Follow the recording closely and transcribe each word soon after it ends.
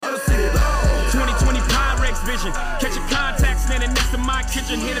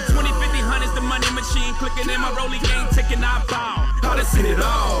kitchen. Hit a 20, 50, hundreds, the money machine. Clicking in my rolling game, taking our bow. I done seen it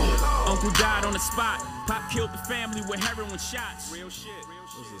all. Uncle died on the spot. Pop killed the family with heroin shots. Real shit.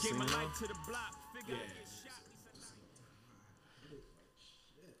 Gave my life to the block.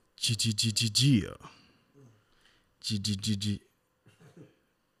 G.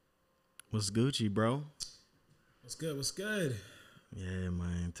 What's Gucci, bro? What's good? What's good? Yeah,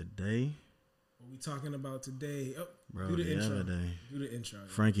 man. Today, what we talking about today? Oh, bro, do the intro. Other day. Do the intro.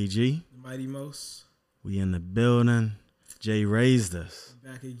 Frankie G. The Mighty Most. We in the building. Jay raised us.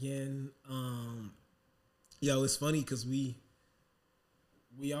 Back again. Yo, it's funny because we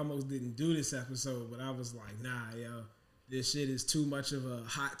almost didn't do this episode, but I was like, nah, yo, this shit is too much of a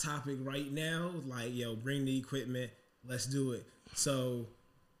hot topic right now. Like, yo, bring the equipment. Let's do it. So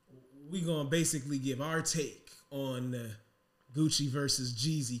we gonna basically give our take on Gucci versus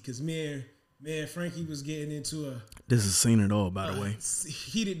Jeezy, because man, Frankie was getting into a. This is Seen It All, by the way.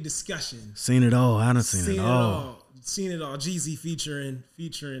 Heated discussion. Seen It All. I done seen it all. Seen It All. Jeezy featuring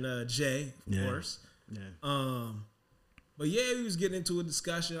Jay, of course. Yeah. But yeah, we was getting into a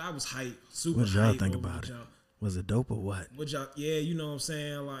discussion. I was hyped, super hyped. What did y'all think about it? Was it dope or what? Yeah, you know what I'm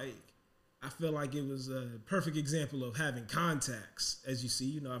saying? Like, I feel like it was a perfect example of having contacts. As you see,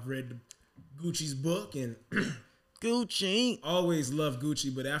 you know, I've read Gucci's book and Gucci. Always loved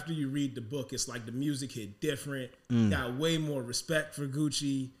Gucci, but after you read the book, it's like the music hit different. Got way more respect for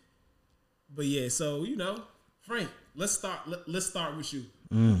Gucci. But yeah, so you know, Frank, let's start with you.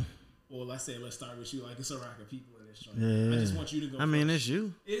 Well, let's start with you. Like, it's a rack of people in this joint. Yeah. I just want you to go first. It's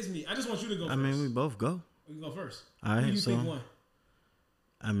you. It's me. I just want you to go first. I mean, we both go. We can go first. All right, Who do you think won?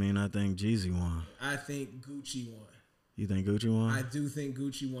 I think Jeezy won. I think Gucci won. You think Gucci won? I do think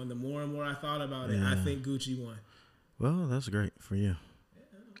Gucci won. The more and more I thought about it, I think Gucci won. Well, that's great for you.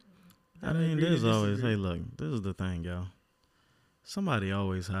 I mean, there's always, hey, look, this is the thing, y'all. Somebody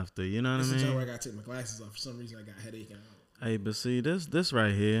always have to, you know what I mean? This is where I got to take my glasses off. For some reason, I got a headache. Hey, but see, this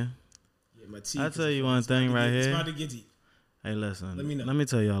right here. Yeah, my teeth. I tell you one thing right here. It's about to get deep. Hey, listen. Let me know. Let me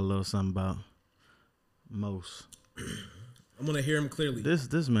tell y'all a little something about Most. I'm gonna hear him clearly.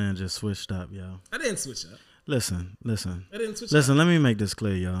 This man just switched up, y'all. I didn't switch up. Listen. I didn't switch up. Listen, let me make this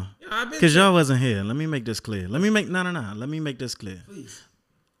clear, y'all. Yeah, because y'all wasn't here. Let me make this clear. Let me make this clear. Please.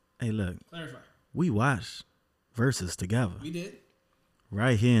 Hey, look. Clarify. We watched Versus together. We did.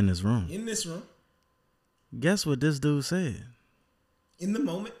 Right here in this room. In this room. Guess what this dude said? In the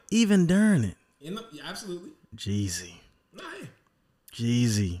moment. Even during it. Yeah, absolutely. Jeezy. Nah, yeah.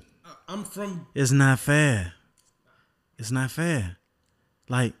 Jeezy. I'm from. It's not fair. It's not fair.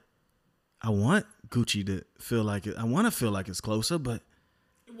 Like, I want Gucci to feel like it. I want to feel like it's closer, but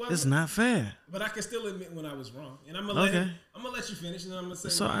it's not fair. But I can still admit when I was wrong, and I'm gonna let you finish, and I'm gonna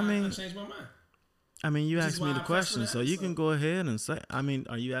say I changed my mind. I mean, you asked me the question, so you can go ahead and say. I mean,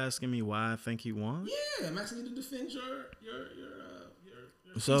 are you asking me why I think he won? Yeah, I'm asking you to defend your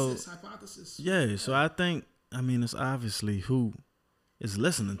thesis, hypothesis. Yeah, so I think, it's obviously who is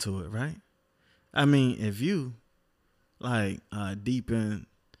listening to it, right? I mean, if you deep in,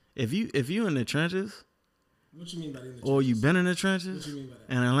 if you in the trenches. What you mean by in the trenches? Or you been in the trenches? What you mean by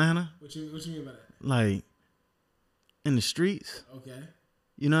that? In Atlanta? What you mean by that? Like, in the streets? Okay.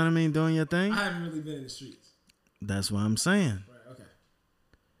 You know what I mean? Doing your thing? I haven't really been in the streets. That's what I'm saying. Right, okay.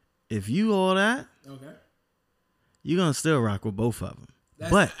 If you all that, okay, you're going to still rock with both of them.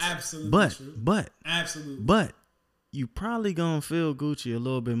 That's absolutely true. Absolutely. But you probably going to feel Gucci a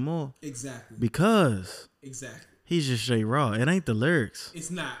little bit more. Exactly. Because exactly. He's just straight raw. It ain't the lyrics.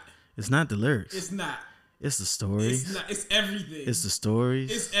 It's not. It's not the lyrics. It's not. It's the stories. It's not. It's everything. It's the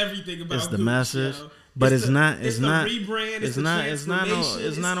stories. It's everything about. It's the Gucci, message. Yo. But it's the not. It's not. The rebrand. It's not. It's not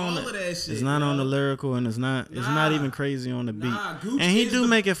on the lyrical, and it's not even crazy on the beat. Gucci and he do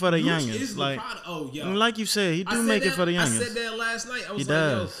make it for the youngins. Like you said, he do make it for the youngins. I said that last night. I was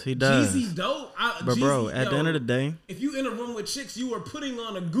he does. Jeezy dope. But bro, at the end of the day, if you in a room with chicks, you were putting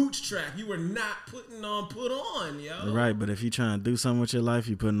on a Gooch track. You were not putting on put on, yo. Right, but if you trying to do something with your life,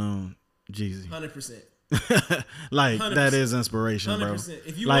 you putting on Jeezy. 100%. Like 100%. That is inspiration,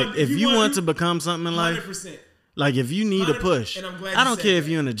 100%. Bro. If you want to become something in life, 100%. Like if you need a push, I don't care if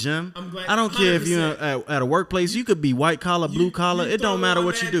you're in the gym. I don't care if you're at a workplace. You could be white collar, blue collar. It don't matter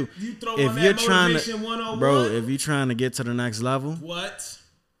what you do. If you're trying to, bro, if you're trying to get to the next level, what?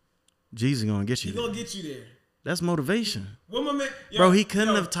 Jeezy gonna get you. He gonna get you there. That's motivation. Well, my man, bro, he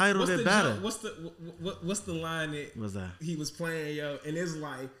couldn't have titled it better. What's the line that what's that? He was playing, yo, and it's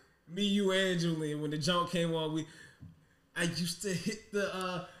like me, you, and Julian. When the jump came on, I used to hit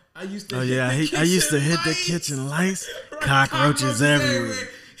the. I used to hit the kitchen lights. Cockroaches everywhere.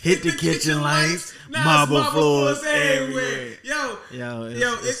 hit the kitchen lights, marble floors everywhere. Yo,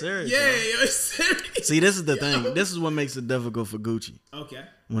 it's serious. It's serious. See, this is the thing. This is what makes it difficult for Gucci. Okay.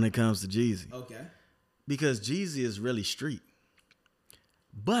 When it comes to Jeezy. Okay. Because Jeezy is really street.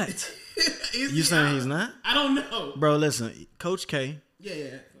 But you saying he's not? I don't know. Bro, listen, Coach K. Yeah.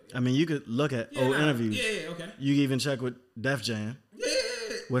 I mean, you could look at old interviews. Yeah, okay. You can even check with Def Jam. Yeah.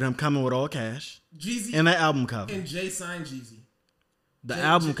 With him coming with all cash. Jeezy. And that album cover. And Jay signed Jeezy.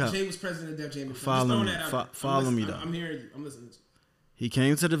 Album cover. Jay was president of Def Jam. Follow me, though. I'm hearing you. I'm listening to you. He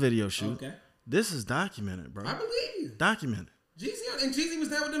came to the video shoot. Okay. This is documented, bro. I believe you. Documented. Jeezy was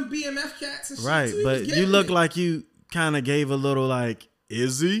there with them BMF cats and shit. Right, too. but you look like you kind of gave a little like,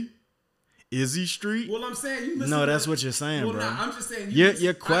 is he street? Well, I'm saying you listen. No, that's what you're saying, bro. Nah, I'm just saying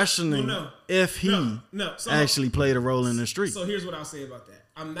you're questioning if he actually played a role in the street. So here's what I'll say about that.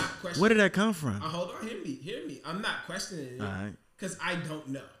 I'm not questioning. Where did that come from? Hold on, hear me. I'm not questioning it. All right. Because I don't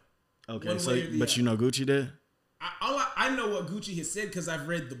know. Okay, so but you know Gucci did? I know what Gucci has said because I've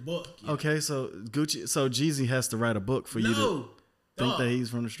read the book. Yeah. Okay, so Jeezy has to write a book for you to think that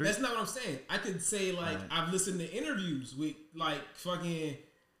he's from the street? That's not what I'm saying. I could say like I've listened to interviews with like fucking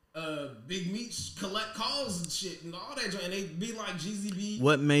Big Meech collect calls and shit and all that, and they be like Jeezy B.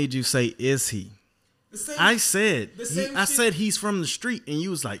 What made you say is he? I said he's from the street, and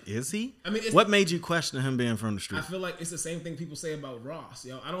you was like, is he? I mean, what made you question him being from the street? I feel like it's the same thing people say about Ross.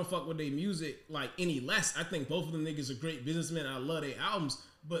 Yo, I don't fuck with their music like any less. I think both of them niggas are great businessmen. I love their albums,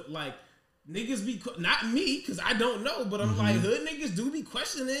 but like niggas be not me because I don't know, but I'm like hood niggas do be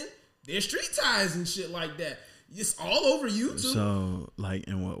questioning their street ties and shit like that. It's all over YouTube. So, like,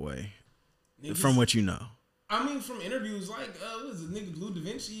 in what way? Niggas, from what you know. I mean, from interviews like, what was it, nigga Blue Da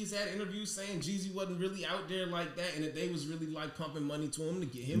Vinci's had interviews saying Jeezy wasn't really out there like that and that they was really like pumping money to him to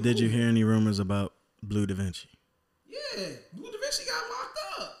get him. Did you hear any rumors about Blue Da Vinci? Yeah, Blue Da Vinci got locked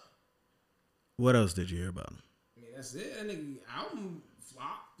up. What else did you hear about him? I mean, that's it. That nigga album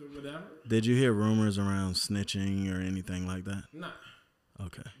flopped or whatever. Did you hear rumors around snitching or anything like that? Nah.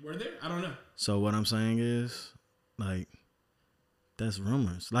 Okay. Were there? I don't know. So what I'm saying is, like, that's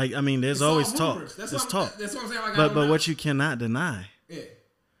rumors. Like, I mean, there's always talk. There's talk. That's what I'm saying. Like, but what you cannot deny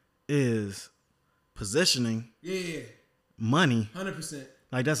is positioning. Yeah. Money. 100%.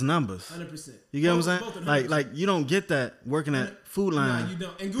 Like, that's numbers. 100%. You get what I'm saying? Like you don't get that working at Food Line. Nah, you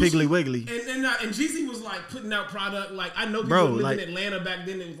don't. And Piggly Wiggly. And Jeezy was like putting out product. Like I know people lived in Atlanta back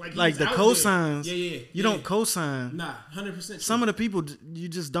then. It was like the cosigns. Yeah. You don't cosign. Nah, 100%. Some of the people you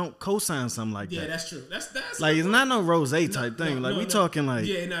just don't cosign something like that. Yeah, that's true. That's like it's not no rose type thing. Like we talking like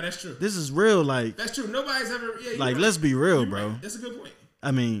that's true. This is real. Like that's true. Nobody's ever like let's be real, bro. Right. That's a good point. I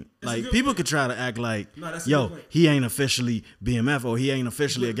mean, like people could try to act like, yo, he ain't officially BMF or he ain't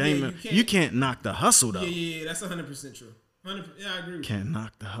officially a gamer. You can't knock the hustle though. Yeah, that's 100% true. 100%, yeah, I agree with Can't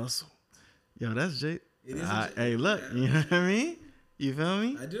knock the hustle. Yo, that's Jay. Hey, look, you know what I mean? You feel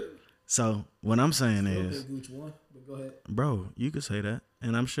me? I do. So what I'm saying is, Gooch won, but go ahead. Bro, you could say that,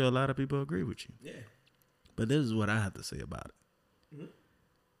 and I'm sure a lot of people agree with you. Yeah. But this is what I have to say about it,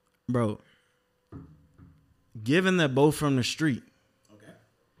 bro. Given that both from the street.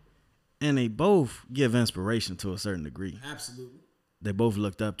 And they both give inspiration to a certain degree. Absolutely. They both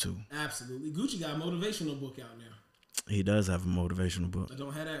looked up to. Absolutely. Gucci got a motivational book out now. He does have a motivational book. I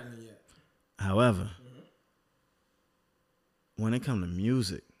don't have that one yet. However, when it comes to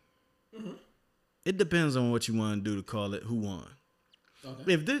music, it depends on what you want to do to call it who won.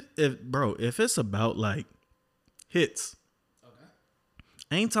 Okay. If it's about like hits,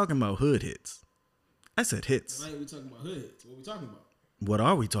 I ain't talking about hood hits. I said hits. Why ain't we talking about hood hits? What we talking about? What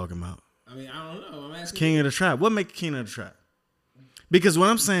are we talking about? I mean, I don't know. I'm asking. King of the Trap. What makes King of the Trap? Because what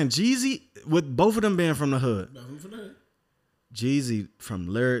I'm saying, Jeezy, with both of them being from the hood, Jeezy from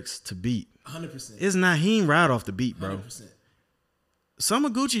lyrics to beat, 100%. It's not, he ain't right off the beat, bro. 100%. Some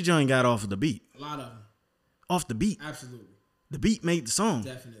of Gucci joint got off of the beat. A lot of them. Off the beat. Absolutely. The beat made the song.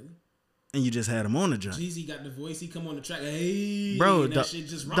 Definitely. And you just had him on the joint. Jeezy got the voice. He come on the track. Hey, bro, that shit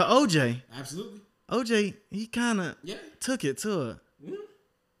just rocked. The OJ. Absolutely. OJ, he kind of took it to a... Yeah.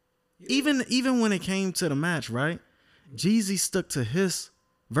 Even when it came to the match, right? Jeezy stuck to his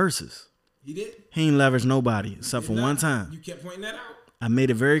verses. He did. He ain't leveraged nobody except for one time. You kept pointing that out. I made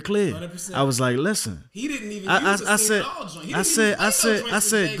it very clear. 100%. I was like, listen. He didn't even I said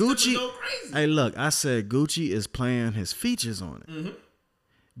Gucci. Hey, look, I said Gucci is playing his features on it.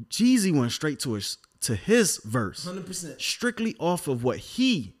 Jeezy went straight to his verse. 100%. Strictly off of what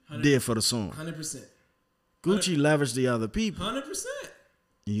he did for the song. 100%. Gucci leveraged the other people. 100%.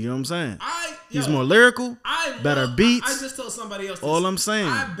 You know what I'm saying? He's more lyrical, better beats. I just told somebody else. All I'm saying.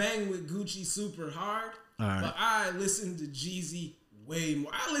 I bang with Gucci super hard, but I listen to Jeezy way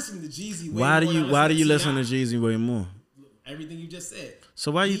more. I listen to Jeezy way why more. Why do you listen to Jeezy way more? Everything you just said.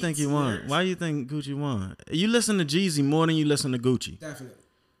 So why you think he won? Why you think Gucci won? You listen to Jeezy more than you listen to Gucci. Definitely.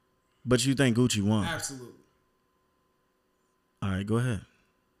 But you think Gucci won? Absolutely. All right, go ahead.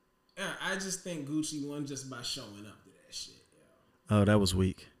 Yeah, I just think Gucci won just by showing up to that shit. Oh, that was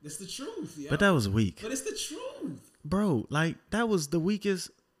weak. It's the truth, yo. But that was weak. But it's the truth. Bro, like, that was the weakest.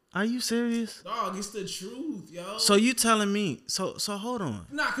 Are you serious? Dog, it's the truth, yo. So you telling me, so hold on.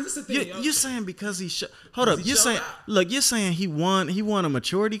 Nah, because it's the thing, yo. You're saying because he hold up, you're saying, look, you're saying he won a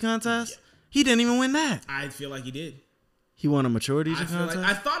maturity contest? Yeah. He didn't even win that. I feel like he did. He won a maturity contest? Like,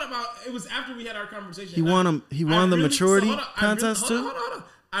 I thought about, it was after we had our conversation. He won the maturity contest too? Hold on.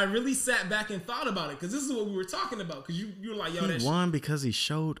 I really sat back and thought about it because this is what we were talking about. Because you were like, yo, he won because he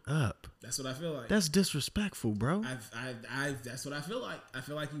showed up. That's what I feel like. That's disrespectful, bro. That's what I feel like. I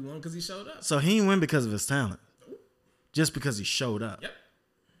feel like he won because he showed up. So he didn't win because of his talent. Just because he showed up. Yep.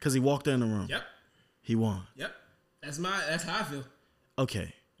 Because he walked in the room. Yep. He won. Yep. That's how I feel.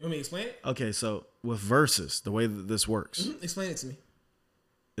 Okay. You want me to explain it? Okay, so with Versus, the way that this works. Mm-hmm. Explain it to me.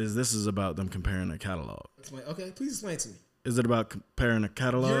 This is about them comparing their catalog. Okay, please explain it to me. Is it about comparing a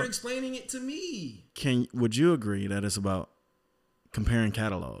catalog? You're explaining it to me. Would you agree that it's about comparing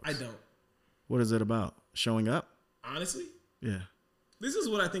catalogs? I don't. What is it about? Showing up? Honestly? Yeah. This is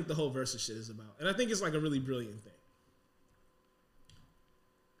what I think the whole Versus shit is about. And I think it's like a really brilliant thing.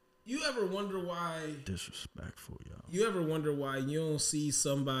 You ever wonder why... Disrespectful, y'all. You ever wonder why you don't see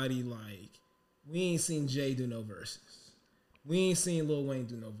somebody like... We ain't seen Jay do no verses. We ain't seen Lil Wayne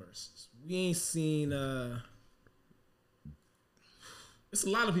do no verses. We ain't seen... It's a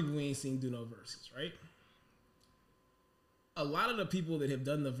lot of people we ain't seen do no verses, right? A lot of the people that have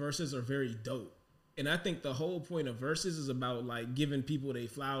done the verses are very dope. And I think the whole point of verses is about like giving people their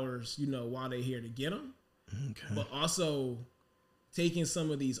flowers, you know, while they're here to get them. Okay. But also taking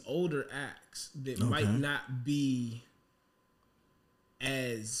some of these older acts that might not be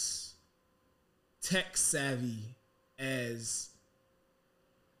as tech savvy as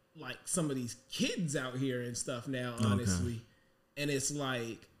like some of these kids out here and stuff now, honestly. Okay. And it's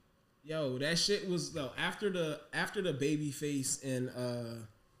like, yo, that shit was though after the Babyface and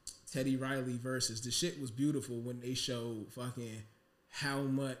Teddy Riley versus, the shit was beautiful when they showed fucking how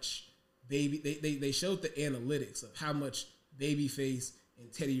much they showed the analytics of how much Babyface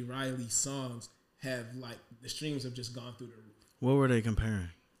and Teddy Riley songs have like the streams have just gone through the roof. What were they comparing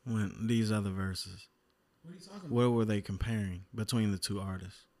when these other verses? What are you talking about? What were they comparing between the two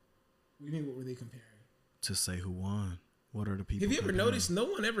artists? What do you mean? What were they comparing? To say who won. What are the people? Have you ever noticed no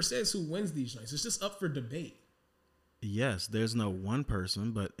one ever says who wins these joints? It's just up for debate. Yes, there's no one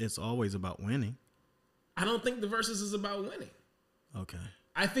person, but it's always about winning. I don't think the versus is about winning. Okay.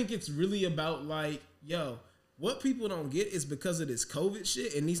 I think it's really about like, yo, what people don't get is because of this COVID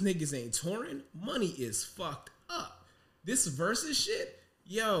shit and these niggas ain't touring, money is fucked up. This versus shit,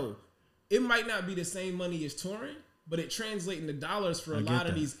 yo, it might not be the same money as touring, but it translates into dollars for a lot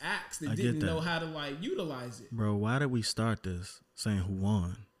of these acts that didn't know how to like utilize it. Bro, why did we start this saying who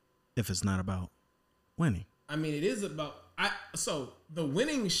won if it's not about winning? I mean, it is about so the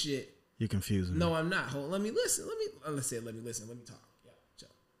winning shit. You're confusing. No, I'm not. Hold on, let me listen. Let me talk. Yeah, chill.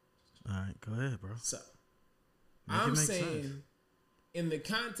 All right, go ahead, bro. So I'm saying sense. In the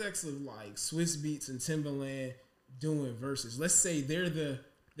context of like Swiss Beats and Timbaland doing verses, let's say they're the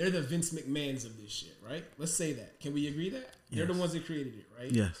Vince McMahons of this shit, right? Let's say that. Can we agree that? Yes. They're the ones that created it,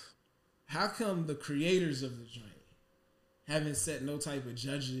 right? Yes. How come the creators of the joint haven't set no type of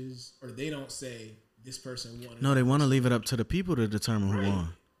judges, or they don't say this person won? No, they want to leave it up to the people to determine who won.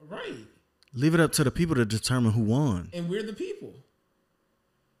 Right. Leave it up to the people to determine who won. And we're the people.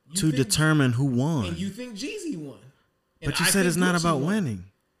 Determine who won. And you think Jeezy won. But you said it's not about winning.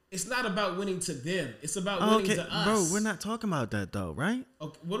 It's not about winning to them. It's about winning to us. Bro, we're not talking about that though, right?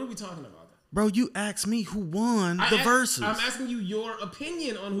 Okay, what are we talking about then? Bro, you asked me who won the verses. I'm asking you your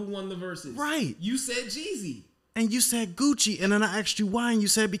opinion on who won the verses. Right. You said Jeezy. And you said Gucci, and then I asked you why, and you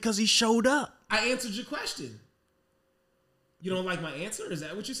said because he showed up. I answered your question. You don't like my answer? Is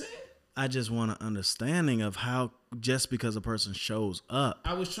that what you're saying? I just want an understanding of how just because a person shows up,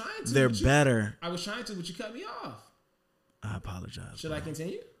 I was trying to. They're better. I was trying to, but you cut me off. I apologize. Should I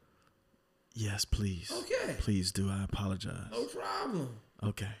continue? Yes, please. Okay. Please do. I apologize. No problem.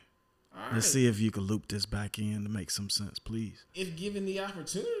 Okay. All right. Let's see if you can loop this back in to make some sense, please. If given the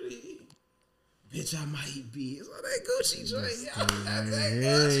opportunity, bitch, I might be. It's on that Gucci joint.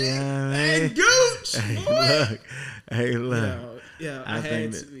 Hey, Gooch. Hey, look. Yeah, I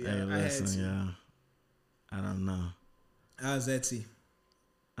had to. Hey, listen, yeah. I don't know. How's Etsy?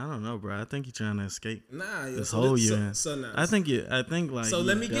 I don't know, bro. I think you're trying to escape. Nah, this whole year. So nah. I think like. So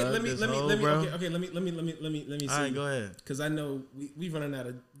let me okay. Let me see. All right, go ahead. Because I know we running out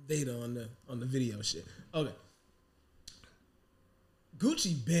of data on the video shit. Okay.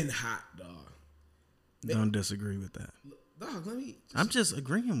 Gucci been hot, dog. Don't disagree with that. Dog, I'm just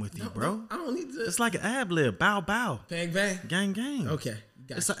agreeing with you, bro. I don't need to. It's like an ad lib. Bow, bow. Bang, bang. Gang, gang. Okay.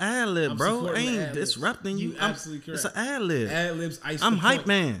 Gotcha. It's an ad lib, bro. I ain't disrupting you. Absolutely correct. It's an ad lib. Ad libs. I'm hype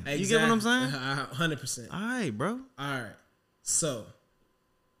man. Exactly. You get what I'm saying? 100%. All right, bro. All right. So,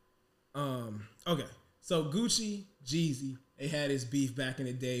 okay. So Gucci, Jeezy, they had this beef back in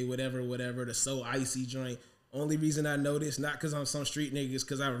the day. Whatever. The So Icy joint. Only reason I know this, not because I'm some street nigga, is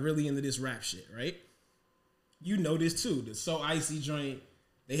because I'm really into this rap shit, right? You know this too. The So Icy joint,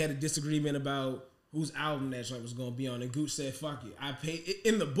 they had a disagreement about whose album that joint was going to be on. And Gucci said, fuck it. I paid.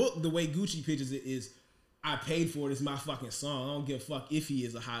 In the book, the way Gucci pitches it is, I paid for it. It's my fucking song. I don't give a fuck if he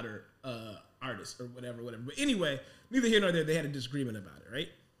is a hotter artist or whatever. But anyway, neither here nor there, they had a disagreement about it, right?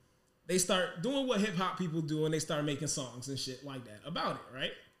 They start doing what hip-hop people do, and they start making songs and shit like that about it,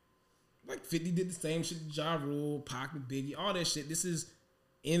 right? Like 50 did the same shit, Ja Rule, Pac, Biggie, all that shit. This is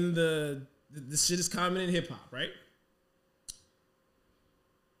in this shit is common in hip hop, right?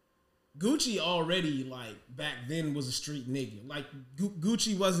 Gucci already, like, back then was a street nigga. Like,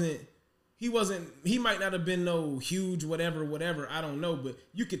 Gucci he might not have been no huge whatever, I don't know, but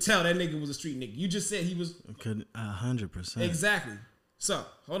you could tell that nigga was a street nigga. You just said he was. 100%. Exactly. So,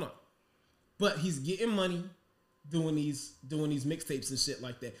 hold on. But he's getting money doing these mixtapes and shit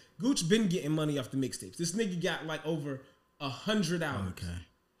like that. Gucci been getting money off the mixtapes. This nigga got like over 100 hours. Okay.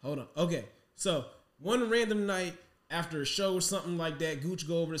 Hold on. Okay. So one random night after a show or something like that, Gucci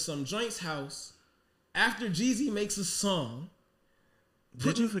go over to some joint's house. After Jeezy makes a song.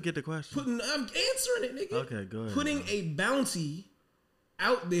 Did you forget the question? I'm answering it, nigga. Okay, go ahead. Putting a bounty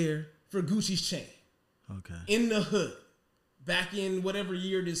out there for Gucci's chain. Okay. In the hood. Back in whatever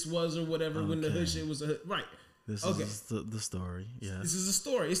year this was or whatever, when the hood shit was a hood. Right. This is the story. Yeah. This is a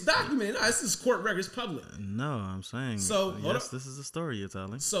story. It's documented. No, this is court records, public. No, I'm saying. So yes, this is the story you're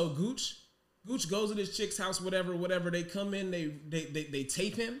telling. So Gooch goes to this chick's house, whatever. They come in, they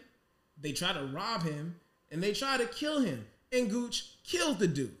tape him, they try to rob him, and they try to kill him. And Gooch killed the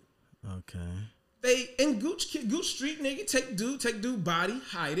dude. Okay. Gooch street nigga take dude body,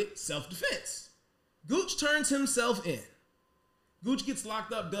 hide it, self-defense. Gooch turns himself in. Gooch gets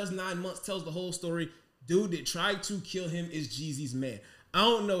locked up, does 9 months, tells the whole story. Dude that tried to kill him is Jeezy's man. I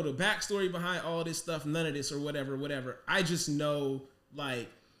don't know the backstory behind all this stuff, none of this or whatever. I just know like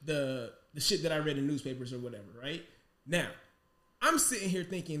the shit that I read in newspapers or whatever, right? Now, I'm sitting here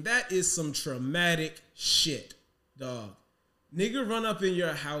thinking that is some traumatic shit, dog. Nigga run up in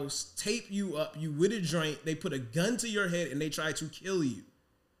your house, tape you up, you with a joint, they put a gun to your head and they try to kill you,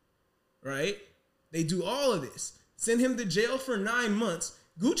 right? They do all of this. Send him to jail for 9 months.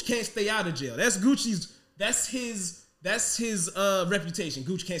 Gooch can't stay out of jail. That's his reputation.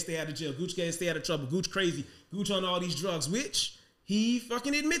 Gooch can't stay out of jail. Gooch can't stay out of trouble. Gooch crazy. Gooch on all these drugs, which he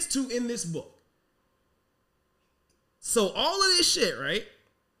fucking admits to in this book. So all of this shit, right?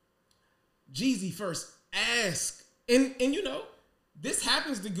 Jeezy first ask, and you know, this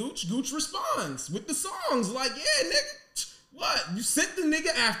happens to Gooch. Gooch responds with the songs like, yeah, nigga, what? You sent the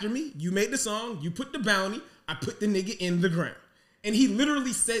nigga after me. You made the song. You put the bounty. I put the nigga in the ground. And he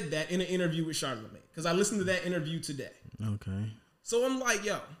literally said that in an interview with Charlamagne. Because I listened to that interview today. Okay. So I'm like,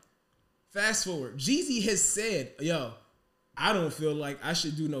 yo, fast forward. Jeezy has said, yo, I don't feel like I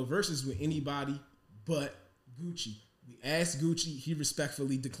should do no verses with anybody but Gucci. We asked Gucci. He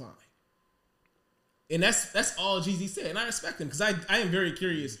respectfully declined. And that's all Jeezy said. And I respect him because I am very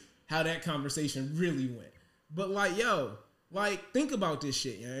curious how that conversation really went. But like, yo, like, think about this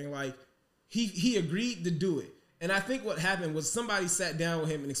shit, yo. Like, he agreed to do it. And I think what happened was somebody sat down with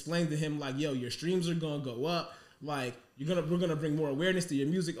him and explained to him, like, yo, your streams are gonna go up. Like, we're gonna bring more awareness to your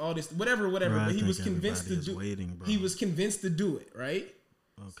music, all this, whatever. Bro, but he was convinced to do it. He was convinced to do it, right?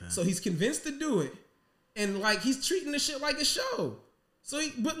 Okay. So he's convinced to do it. And like he's treating the shit like a show. So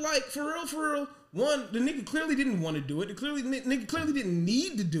but like for real, one, the nigga clearly didn't want to do it. The nigga clearly didn't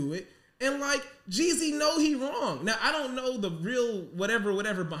need to do it. And like Jeezy know he wrong. Now I don't know the real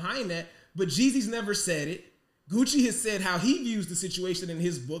whatever behind that, but Jeezy's never said it. Gucci has said how he views the situation in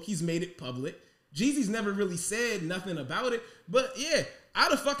his book. He's made it public. Jeezy's never really said nothing about it. But yeah,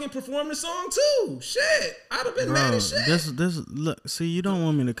 I'd have fucking performed the song too. Shit. I'd have been mad as shit. This look, see, you don't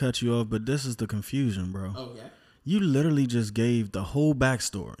want me to cut you off, but this is the confusion, bro. Okay. You literally just gave the whole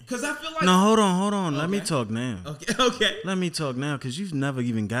backstory. Because I feel like... No, hold on. Okay. Let me talk now. Okay. Let me talk now, because you've never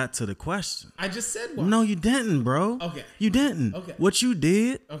even got to the question. I just said one. No, you didn't, bro. Okay. You didn't. Okay. What you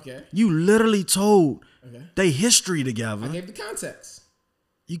did, okay, you literally told okay, they history together. I gave the context.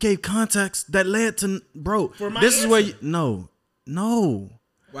 You gave context that led to... Bro, For my this answer. is where you... No.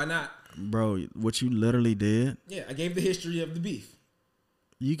 Why not? Bro, what you literally did... Yeah, I gave the history of the beef.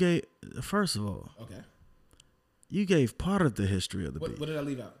 You gave... First of all... Okay. You gave part of the history of the beef. What did I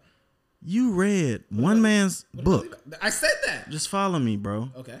leave out? You read one man's book. I said that. Just follow me,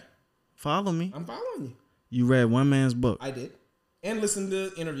 bro. Okay. Follow me. I'm following you. You read one man's book. I did. And listened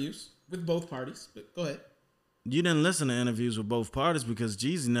to interviews with both parties. But go ahead. You didn't listen to interviews with both parties because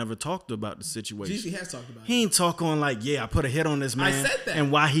Jeezy never talked about the situation. Jeezy has talked about it. He ain't talk on like, yeah, I put a hit on this man. I said that.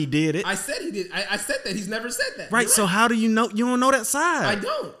 And why he did it. I said he did. I said that. He's never said that. Right. You're So how do you know? You don't know that side. I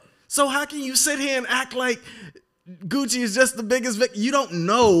don't. So how can you sit here and act like Gucci is just the biggest victim? You don't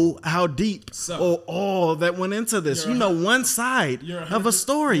know how deep or all that went into this. You know one side of a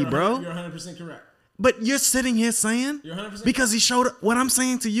story, bro. You're 100% correct. But you're sitting here saying, you're 100% because he showed up. What I'm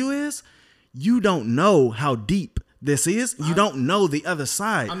saying to you is, you don't know how deep this is. You don't know the other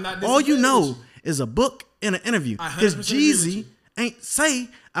side. I'm not all you know you. is a book and an interview. Because Jeezy ain't say,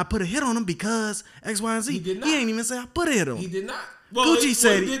 I put a hit on him because X, Y, and Z. He did not. He ain't even say I put a hit on him. He did not. Well, Gucci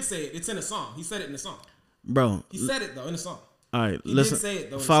said he did say it. It's in a song. He said it in the song. Bro. He said it, though, in the song. All right, he listen. Did say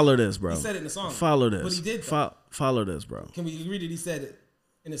it, though, follow this, bro. He said it in the song. Follow this. But he did, follow this, bro. Can we agree that he said it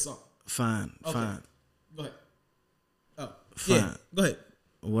in the song? Fine, okay. fine. Go ahead. Oh, fine. Yeah, go ahead.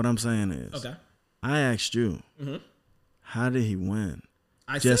 What I'm saying is, okay. I asked you, how did he win?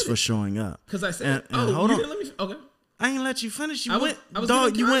 I just said for it. showing up. Because I said, and hold on. Didn't let me, okay. I ain't let you finish. You went,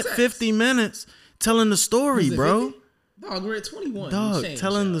 you went 50 minutes telling the story, bro. 50? Dog, we're at 21. Dog,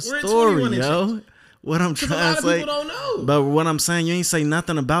 telling the story, yo. What I'm trying to say. People don't know. But what I'm saying, you ain't say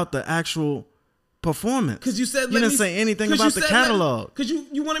nothing about the actual performance. Because you said, you didn't say anything about the catalog. Because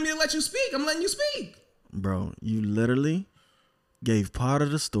you wanted me to let you speak. I'm letting you speak. Bro, you literally gave part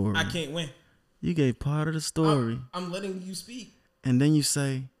of the story. I can't win. You gave part of the story. I'm letting you speak. And then you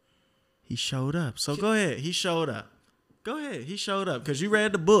say, he showed up. So go ahead. He showed up. Go ahead. He showed up because you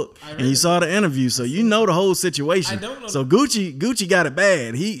read the book and you saw the interview, so you know the whole situation. I don't know. So Gucci got it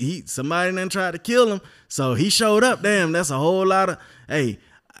bad. He somebody then tried to kill him, so he showed up. Damn, that's a whole lot of. Hey,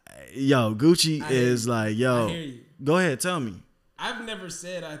 yo, Gucci is like, yo. Go ahead, tell me. I've never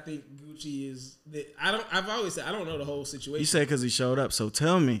said I think Gucci is. I've always said I don't know the whole situation. You said because he showed up, so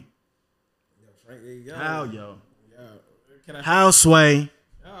tell me. Yo, Frank, there you go. How, yo? How Sway? Yo,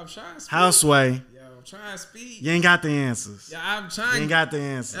 I'm trying to speak. How Sway? I'm trying to speak. You ain't got the answers. Yeah, I'm trying. You ain't got the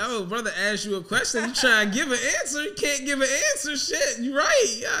answers. Yo, brother, ask you a question. You try and give an answer. You can't give an answer. Shit, you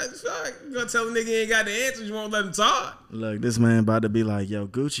right. Yeah, you gonna tell a nigga you ain't got the answers. You won't let him talk. Look, this man about to be like, yo,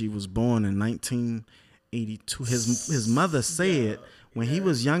 Gucci was born in 1982. His mother said when he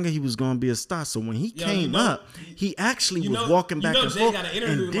was younger, he was gonna be a star. So when he came up, he actually was walking back and forth.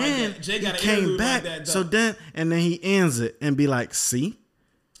 And then he came back. So then, and then he ends it and be like, see?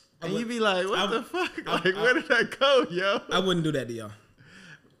 And you be like, what the fuck? Like, where did that go, yo? I wouldn't do that to y'all.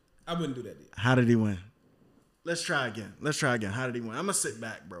 I wouldn't do that to y'all. How did he win? Let's try again. How did he win? I'm going to sit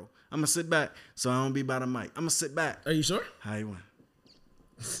back, bro. I'm going to sit back so I don't be by the mic. I'm going to sit back. Are you sure? How he win?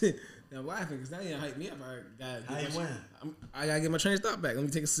 Now, I'm laughing because now you're going to hype me up. How he win? I got to get my train of thought back. Let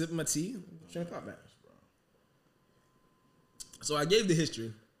me take a sip of my tea. Train of thought back. So I gave the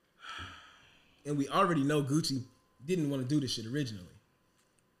history. And we already know Gucci didn't want to do this shit originally.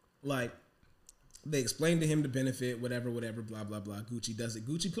 Like, they explained to him the benefit, whatever, blah, blah, blah. Gucci does it.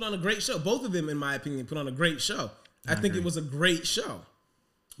 Gucci put on a great show. Both of them, in my opinion, put on a great show. I think it was a great show.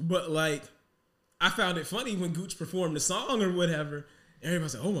 But, like, I found it funny when Gucci performed the song or whatever. Everybody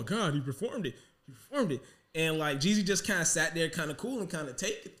said, oh, my God, he performed it. And, like, Jeezy just kind of sat there kind of cool and kind of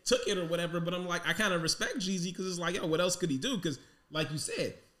took it or whatever. But I'm like, I kind of respect Jeezy because it's like, yo, what else could he do? Because, like you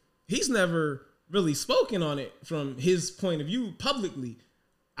said, he's never really spoken on it from his point of view publicly.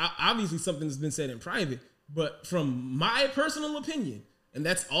 Obviously, something has been said in private, but from my personal opinion, and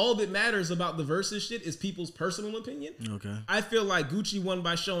that's all that matters about the versus shit is people's personal opinion. Okay. I feel like Gucci won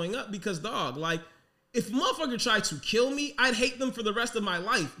by showing up because, dog, like, if a motherfucker tried to kill me, I'd hate them for the rest of my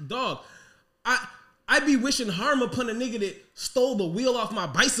life. Dog, I'd be wishing harm upon a nigga that stole the wheel off my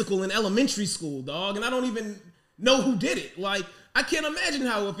bicycle in elementary school, dog, and I don't even know who did it. Like, I can't imagine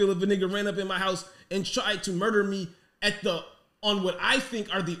how it would feel if a nigga ran up in my house and tried to murder me on what I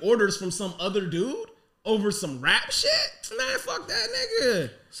think are the orders from some other dude over some rap shit. Man, fuck that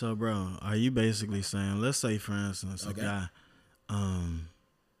nigga. So, bro, are you basically saying, let's say, for instance, a guy,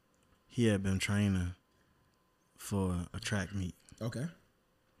 he had been training for a track meet. Okay.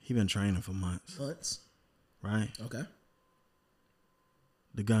 He been training for months. Right? Okay.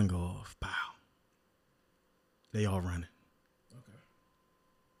 The gun go off. Pow. They all running. Okay.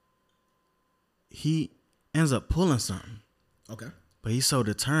 He ends up pulling something. Okay. But he's so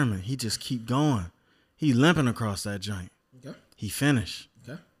determined. He just keep going. He limping across that joint. Okay. He finished.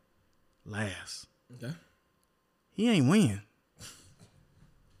 Okay. Last. Okay. He ain't win.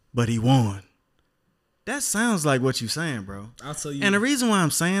 But he won. That sounds like what you're saying, bro. I'll tell you. And the reason why I'm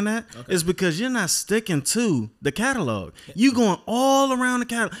saying that is because you're not sticking to the catalog. You going all around the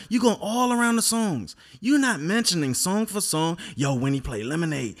catalog. You going all around the songs. You're not mentioning song for song. Yo, when he played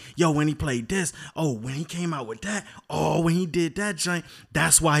Lemonade. Yo, when he played this. Oh, when he came out with that. Oh, when he did that joint.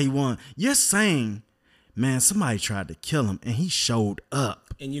 That's why he won. You're saying, man, somebody tried to kill him and he showed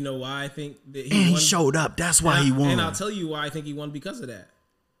up. And you know why I think that he showed up. That's why he won. And I'll tell you why I think he won because of that.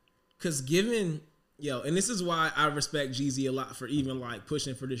 Because given... and this is why I respect Jeezy a lot for even like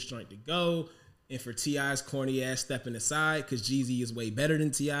pushing for this joint to go and for T.I.'s corny ass stepping aside, because Jeezy is way better than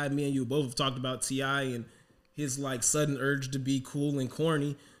T.I. Me and you both have talked about T.I. and his like sudden urge to be cool and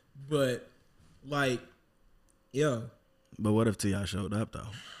corny. But like, But what if T.I. showed up though?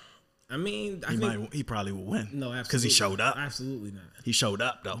 I mean, he probably would win. No, absolutely. Because he showed up. Absolutely not. He showed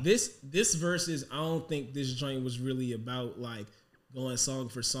up though. This versus, I don't think this joint was really about like going song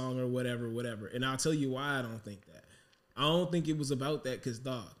for song or whatever. And I'll tell you why I don't think that. I don't think it was about that because,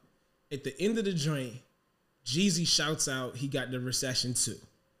 dog, at the end of the joint, Jeezy shouts out he got the Recession 2,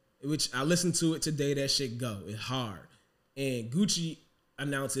 which I listened to it today. That shit go. It hard. And Gucci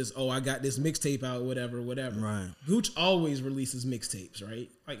announces, oh, I got this mixtape out, whatever. Right. Gucci always releases mixtapes, right?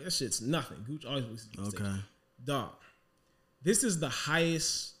 Like, that shit's nothing. Gucci always releases mixtapes. Okay. Dog, this is the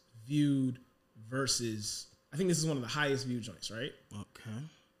highest viewed versus... I think this is one of the highest view joints, right? Okay.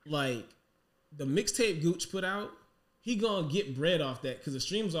 Like, the mixtape Gooch put out, he gonna get bread off that because the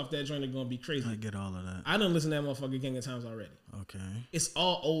streams off that joint are gonna be crazy. I get all of that. I done listened to that motherfucker gang of times already. Okay. It's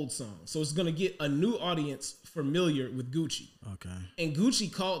all old songs. So it's gonna get a new audience familiar with Gucci. Okay. And Gucci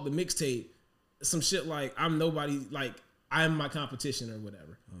called the mixtape some shit like, I'm nobody, like, I'm my competition or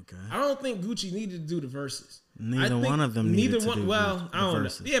whatever. Okay. I don't think Gucci needed to do the verses. Neither one of them needed to do well, I don't know.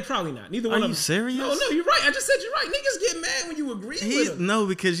 Yeah, probably not. Neither one of them. Are you serious? No, you're right. I just said you're right. Niggas get mad when you agree with them. No,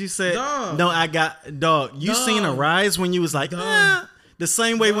 because you said, dog. No, I got, dog, you seen a rise when you was like, the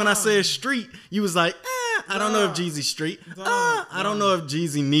same way when I said street, you was like, I don't know if Jeezy street. I don't know if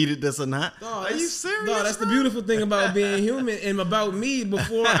Jeezy needed this or not. Are you serious? No, that's the beautiful thing about being human and about me.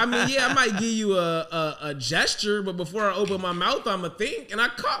 Before, I mean, yeah, I might give you a gesture, but before I open my mouth, I'ma think. And I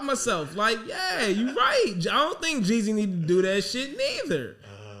caught myself like, yeah, you right. I don't think Jeezy needed to do that shit neither.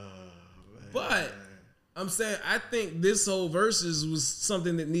 But I'm saying I think this whole versus was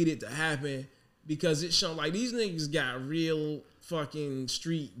something that needed to happen because it showed like these niggas got real fucking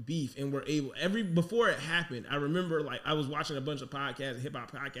street beef and were able before it happened. I remember like I was watching a bunch of podcasts, hip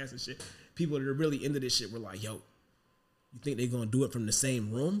hop podcasts and shit. People that are really into this shit were like, yo, you think they're gonna do it from the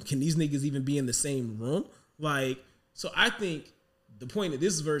same room? Can these niggas even be in the same room? Like, so I think the point of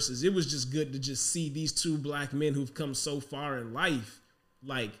this verse is it was just good to just see these two black men who've come so far in life,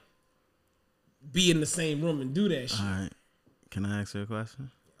 like, be in the same room and do that shit. All right. Can I ask you a question?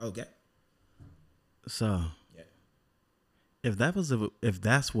 Okay. So if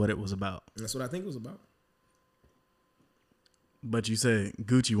that's what it was about. That's what I think it was about. But you said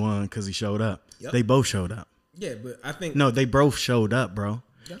Gucci won because he showed up. Yep. They both showed up. Yeah, but I think... No, they both showed up, bro.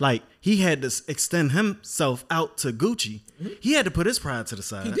 Yeah. Like, he had to extend himself out to Gucci. Mm-hmm. He had to put his pride to the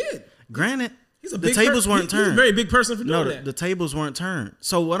side. He did. Granted, the tables weren't turned. He's a very big person for doing that. The tables weren't turned.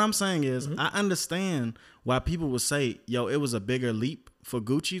 So what I'm saying is, I understand why people would say, yo, it was a bigger leap for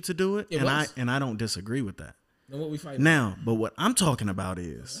Gucci to do it. And I don't disagree with that. What we fighting now, but what I'm talking about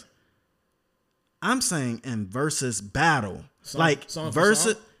is, I'm saying in versus battle, song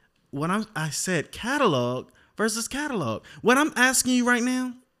versus I said catalog versus catalog. What I'm asking you right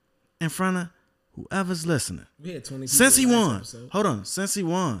now, in front of whoever's listening, we had 20 since he won, hold on, since he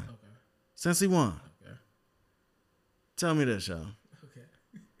won, tell me this, y'all. Okay.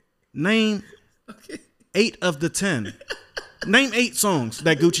 Name 8 of the 10. Name 8 songs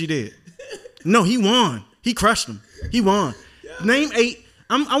that Gucci did. No, he won. He crushed them. He won. Name 8.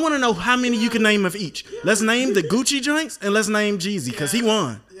 I want to know how many you can name of each. Let's name the Gucci joints and let's name Jeezy because he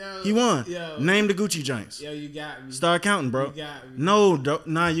won. He won. Name the Gucci joints. Yo, you got me. Start counting, bro. You got me.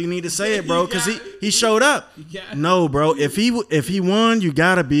 No, you need to say it, bro, because he showed up. No, bro. If he won, you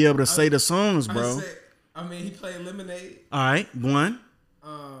gotta be able to say the songs, bro. I mean, he played Lemonade. All right, 1.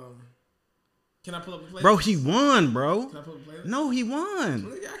 Can I pull up the playlist? Bro, he won, bro. Can I pull up the playlist? No, he won.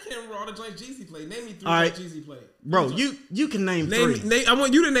 I can't remember all the joints Jeezy played. Name me 3 right. joints Jeezy played. Bro, you can name 3. I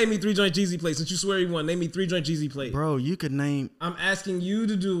want you to name me 3 joints Jeezy played. Since you swear he won, name me 3 joints Jeezy played. Bro, you could name. I'm asking you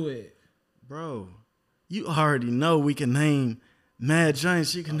to do it. Bro, you already know we can name mad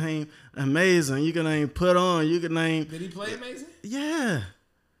joints. You can name Amazing. You can name Put On. You can name. Did he play Amazing? Yeah.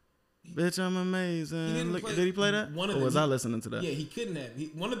 Bitch, I'm amazing. Did he play that? Or was I listening to that? Yeah, he couldn't have.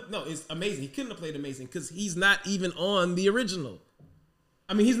 No, it's Amazing. He couldn't have played Amazing because he's not even on the original.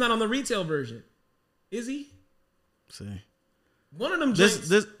 I mean, he's not on the retail version. Is he? See. One of them joints.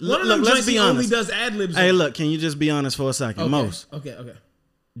 Look, let's be honest. Only does ad-libs. Hey, look, can you just be honest for a second? Okay. Most. Okay.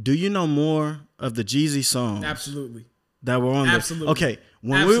 Do you know more of the Jeezy songs? Absolutely. That were on there? Absolutely. Okay.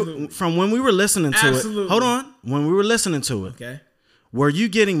 When we were listening to it. Hold on. When we were listening to it. Okay. Were you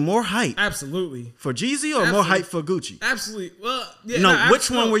getting more hype? Absolutely. For Jeezy or more hype for Gucci? Absolutely. Well, yeah. No, which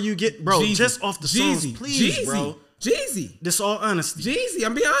one were you getting, bro? Jeezy. Just off the songs, please, Jeezy. bro. Jeezy. This all honesty. Jeezy.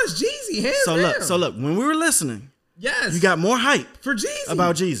 I'm being honest. Jeezy. Hands down. So look. When we were listening, yes, you got more hype for Jeezy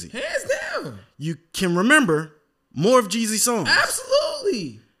about Jeezy. Hands down. You can remember more of Jeezy's songs.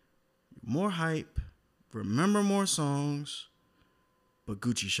 Absolutely. More hype. Remember more songs. But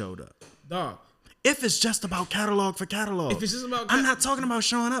Gucci showed up. Dog. If it's just about catalog for catalog. If it's just about I'm not talking about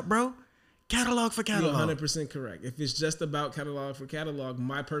showing up, bro. Catalog for catalog. You're 100% correct. If it's just about catalog for catalog,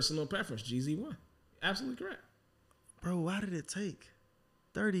 my personal preference, Jeezy won. Absolutely correct. Bro, why did it take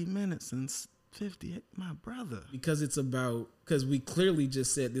 30 minutes and 58? My brother. Because we clearly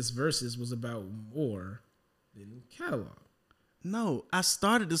just said this versus was about more than catalog. No, I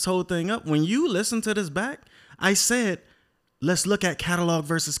started this whole thing up. When you listen to this back, I said, let's look at catalog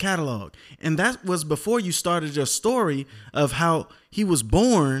versus catalog. And that was before you started your story of how he was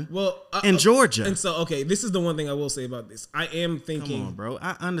born in Georgia. And so, okay, this is the one thing I will say about this. I am thinking... Come on, bro.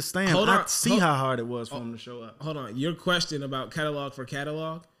 I understand. I see how hard it was for him to show up. Hold on. Your question about catalog for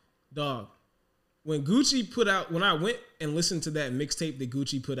catalog, dog, when Gucci put out... When I went and listened to that mixtape that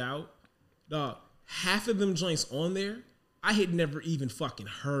Gucci put out, dog, half of them joints on there, I had never even fucking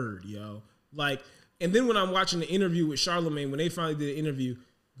heard, yo. Like... And then when I'm watching the interview with Charlamagne, when they finally did the interview,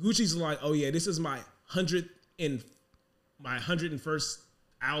 Gucci's like, "Oh yeah, this is my 101st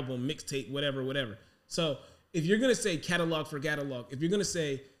album, mixtape, whatever." So if you're gonna say catalog for catalog, if you're gonna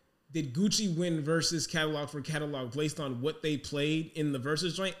say did Gucci win versus catalog for catalog based on what they played in the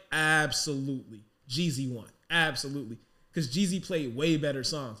versus joint, absolutely, Jeezy won, absolutely, because Jeezy played way better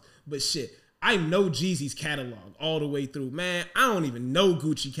songs. But shit, I know Jeezy's catalog all the way through. Man, I don't even know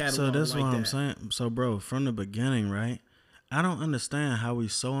Gucci catalog. So that's like what that. I'm saying. So, bro, from the beginning, right? I don't understand how we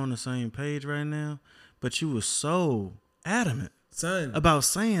so on the same page right now, but you were so adamant, son, about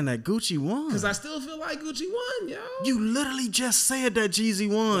saying that Gucci won. Because I still feel like Gucci won, yo. You literally just said that Jeezy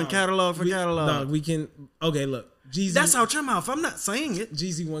won, catalog for catalog. Dog, we can... Okay, look. Jeezy, that's out your mouth. I'm not saying it.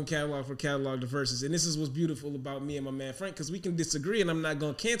 Jeezy won catalog for catalog the verses. And this is what's beautiful about me and my man Frank, because we can disagree and I'm not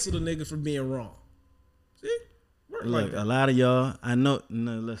going to cancel the nigga for being wrong. See? Look, like a lot of y'all, I know,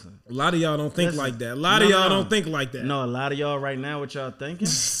 no, listen. A lot of y'all don't think like that. A lot of y'all don't think like that. No, a lot of y'all right now, what y'all thinking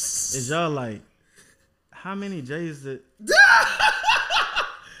is y'all like, how many J's did...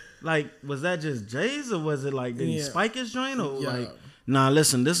 Like, was that just J's or was it like, did he spike his joint or like... Nah,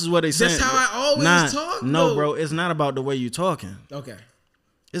 listen, this is what they say. That's how I always talk, No, though. bro, it's not about the way you talking. Okay.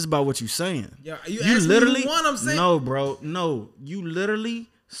 It's about what you saying. Yeah, you literally won, I'm saying. No, bro, no. You literally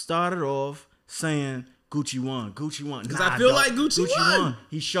started off saying Gucci won. Gucci won. Because I feel like Gucci won.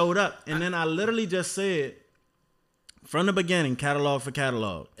 He showed up. And then I literally just said, from the beginning, catalog for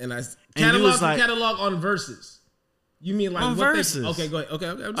catalog. And catalog for catalog on verses. You mean like on what verses? Okay, go ahead.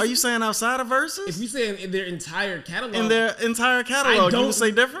 Okay. Are you saying outside of verses? If you say in their entire catalog, you would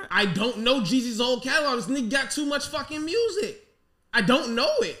say different. I don't know Jeezy's whole catalog. This nigga got too much fucking music. I don't know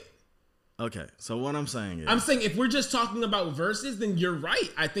it. Okay, so what I'm saying is, I'm saying if we're just talking about verses, then you're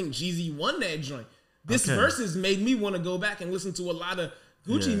right. I think Jeezy won that joint. This verses made me want to go back and listen to a lot of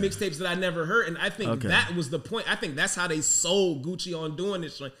Gucci mixtapes that I never heard, and I think that was the point. I think that's how they sold Gucci on doing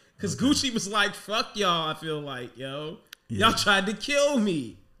this joint. Because Gucci was like, fuck y'all, I feel like, yo. Yeah. Y'all tried to kill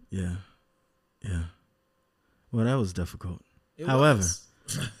me. Yeah. Well, that was difficult. However, it's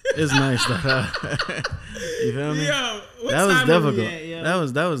nice that you feel me? Yo, that was difficult.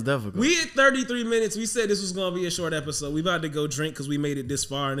 That was difficult. We at 33 minutes. We said this was going to be a short episode. We about to go drink because we made it this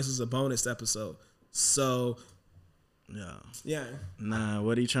far, and this is a bonus episode. So... Yeah. Nah,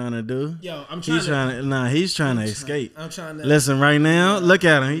 what he trying to do? Yo, he's trying to escape. I'm trying to listen right now. Look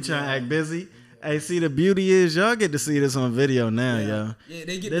at him. He trying to act busy. Hey, see, the beauty is y'all get to see this on video now, yo. Yeah,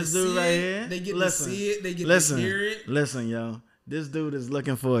 they get this to dude see right it. here. They get to see it. They get to hear it. Listen, yo. This dude is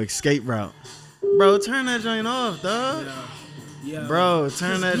looking for an escape route. Bro, turn that joint off, dog. Yo. Bro,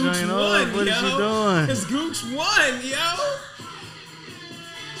 turn that joint off. What is you doing? Cause Gooch won, yo.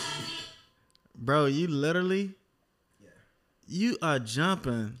 Bro, you literally, you are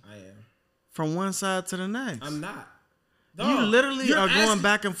jumping. I am. From one side to the next. I'm not. Dog, you literally are going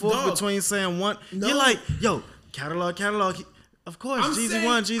back and forth between saying one. No. You're like, yo, catalog. Of course, Jeezy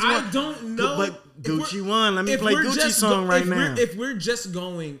won. I don't know. But Gucci won. Let me play Gucci's song right now. If we're just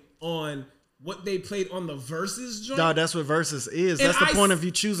going on what they played on the Versus joint. Dog, that's what Versus is. That's the point of you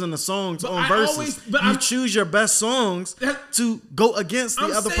choosing the songs on Versus. You choose your best songs to go against the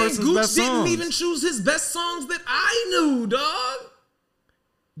other person's best songs. Gooch didn't even choose his best songs that I knew, dog.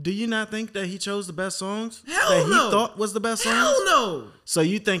 Do you not think that he chose the best songs? Hell that no. he thought was the best songs? Hell no. So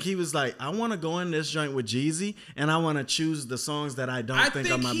you think he was like, I want to go in this joint with Jeezy and I want to choose the songs that I don't think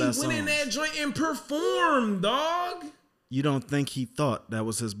are my best songs. I think he went in that joint and performed, dog. You don't think he thought that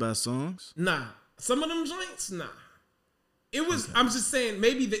was his best songs? Nah. Some of them joints, nah. It was, okay. I'm just saying,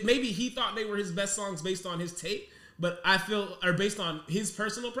 maybe he thought they were his best songs based on his tape. But I feel, or based on his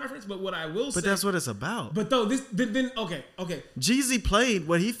personal preference. But what I will say, but that's what it's about. But though then okay. Jeezy played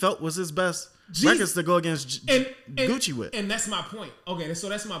what he felt was his best records to go against Gucci with, and that's my point. Okay, so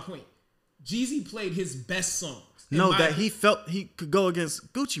that's my point. Jeezy played his best songs. That he felt he could go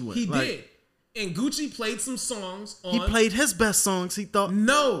against Gucci with. He did, and Gucci played some songs. He played his best songs. He thought.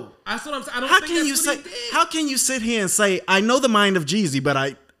 No, that's what I'm saying. I don't think that's what he did. How can you sit here and say I know the mind of Jeezy, but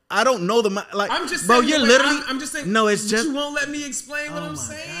I don't know I'm just saying, bro, you're literally. I'm just saying. No, it's just. You won't let me explain what I'm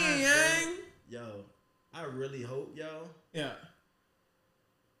saying, gang. Yo, I really hope, yo. Yeah.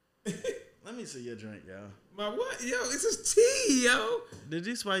 Let me see your drink, yo. My what? Yo, it's just tea, yo. Did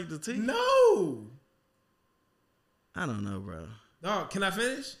you spike the tea? No. I don't know, bro. Dog, can I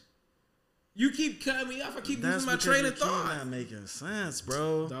finish? You keep cutting me off. I keep losing my train of thought. That's not making sense,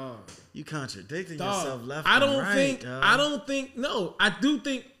 bro. Dog. You contradicting yourself left and right. No, I do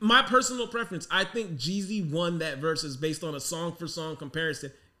think, my personal preference, I think Jeezy won that versus based on a song for song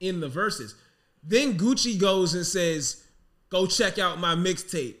comparison in the verses. Then Gucci goes and says, go check out my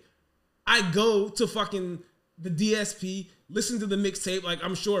mixtape. I go to fucking the DSP, listen to the mixtape like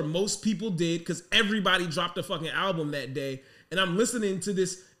I'm sure most people did because everybody dropped a fucking album that day. And I'm listening to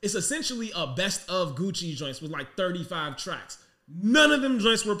this. It's essentially a best of Gucci joints with like 35 tracks. None of them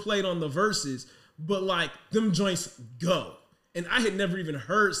joints were played on the verses, but like them joints go. And I had never even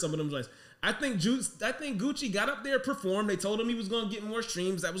heard some of them joints. I think Gucci got up there, performed. They told him he was going to get more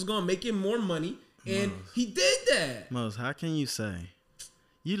streams. That was going to make him more money. And he did that. Mos, how can you say?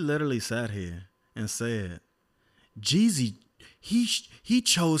 You literally sat here and said, Jeezy, he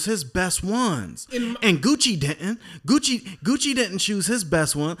chose his best ones. And Gucci didn't. Gucci didn't choose his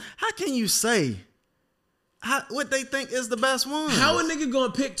best one. How can you say what they think is the best one? How a nigga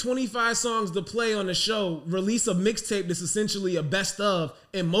gonna pick 25 songs to play on the show, release a mixtape that's essentially a best of,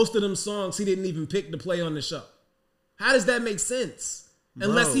 and most of them songs he didn't even pick to play on the show? How does that make sense?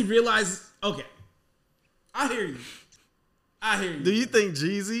 Unless he realizes, okay, I hear you. Do you think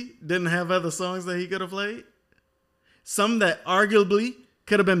Jeezy didn't have other songs that he could have played? Some that arguably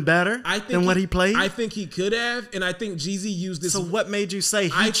could have been better than what he played? I think he could have, and I think Jeezy used this. So what made you say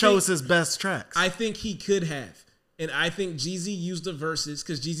he chose his best tracks? I think he could have. And I think Jeezy used the verses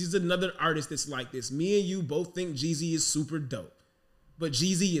because Jeezy's another artist that's like this. Me and you both think Jeezy is super dope. But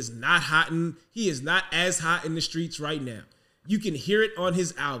Jeezy is not he is not as hot in the streets right now. You can hear it on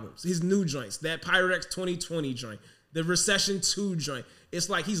his albums, his new joints, that Pyrex 2020 joint, the Recession 2 joint. It's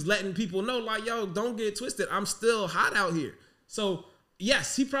like he's letting people know, like, yo, don't get twisted. I'm still hot out here. So,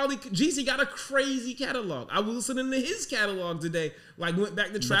 yes, Jeezy got a crazy catalog. I was listening to his catalog today. Like, went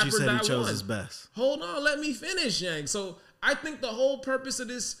back to Trapper But you said he chose his best. Hold on, let me finish, Yang. So, I think the whole purpose of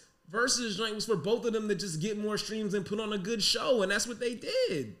this Versus joint was for both of them to just get more streams and put on a good show, and that's what they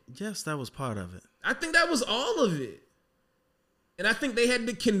did. Yes, that was part of it. I think that was all of it. And I think they had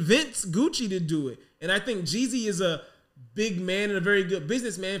to convince Gucci to do it. And I think Jeezy is a big man and a very good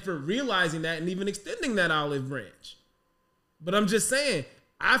businessman for realizing that and even extending that olive branch. But I'm just saying,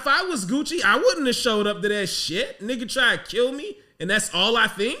 if I was Gucci, I wouldn't have showed up to that shit. Nigga try to kill me, and that's all I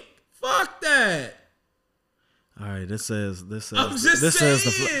think? Fuck that. All right, this says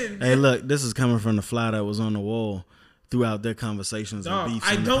saying. Hey, look, this is coming from the fly that was on the wall throughout their conversations and beefs.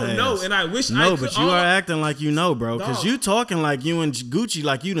 I don't know, and I wish I could. But you are acting like you know, bro, because you talking like you and Gucci,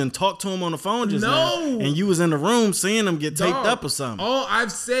 like you done talked to him on the phone just now, and you was in the room seeing him get taped up or something. All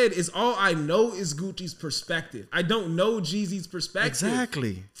I've said is all I know is Gucci's perspective. I don't know Jeezy's perspective.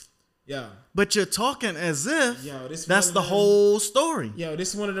 Exactly. Yeah. But you're talking as if that's the whole story. Yo,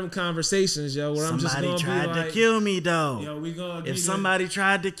 this is one of them conversations, yo, where somebody I'm just gonna tried be like, to kill me, though. Yo, we gonna agree if somebody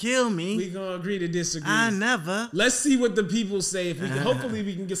tried to kill me, we gonna agree to disagree. I never. Let's see what the people say. If we can, hopefully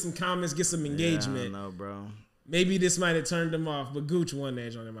we can get some comments, get some engagement. I don't know, bro. Maybe this might have turned them off, but Gooch won that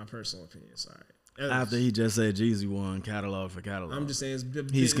joint in my personal opinion. Sorry. After he just said Jeezy won catalog for catalog. I'm just saying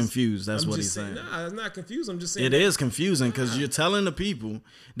he's confused. That's what he's saying. Nah, it's not confused. I'm just saying it is confusing because you're telling the people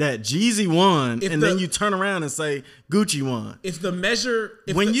that Jeezy won, and then you turn around and say Gucci won. If the measure,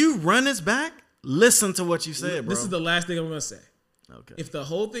 when you run this back, listen to what you said, bro. This is the last thing I'm gonna say. Okay. If the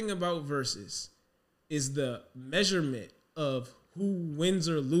whole thing about versus is the measurement of who wins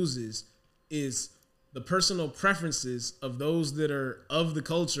or loses is the personal preferences of those that are of the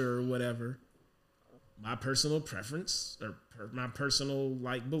culture or whatever. My personal preference or my personal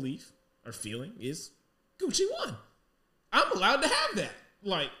belief or feeling is Gucci won. I'm allowed to have that.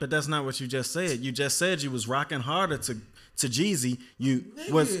 But that's not what you just said. You just said you was rocking harder to Jeezy. You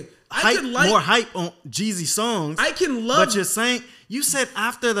was more hype on Jeezy songs. I can love. But you're saying you said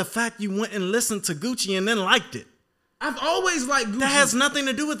after the fact you went and listened to Gucci and then liked it. I've always liked Gucci. That has nothing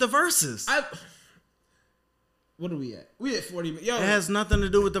to do with the verses. What are we at? We at 40 minutes. Yo, it has nothing to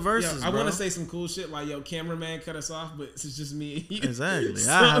do with the verses, I want to say some cool shit like, yo, cameraman cut us off, but it's just me and you. Exactly.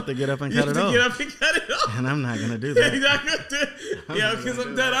 So I have to get up and cut it off. Get up and cut it off. And I'm not going to do that. You're not going to do because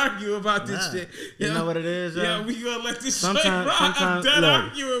I'm done arguing about this shit. You know what it is, yo? Yeah, we going to let this shit rock. I'm done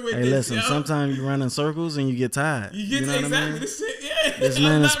arguing with this, listen, sometimes you run in circles and you get tired. You know exactly. What I mean? This shit, yeah. This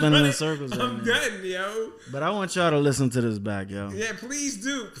man is spinning in circles. I'm done, yo. But I want y'all to listen to this back, yo. Yeah, please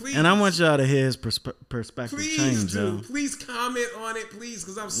do. Please. And I want y'all to hear his perspective change, yo. Please comment on it, please,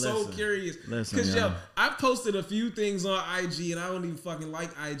 because I'm so curious. Because, yo, I've posted a few things on IG, and I don't even fucking like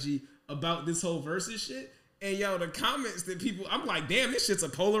IG about this whole versus shit. And, yo, the comments that people, I'm like, damn, this shit's a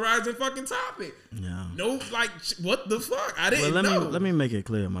polarizing fucking topic. Yeah. No, what the fuck? I didn't know. Let me make it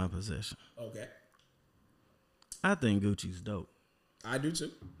clear my position. Okay. I think Gucci's dope. I do,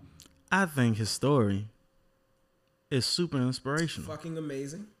 too. I think his story is super inspirational. Fucking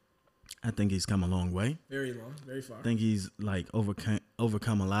amazing. I think he's come a long way. Very long, very far. I think he's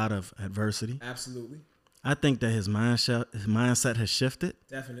overcome a lot of adversity. Absolutely. I think that his mindset has shifted.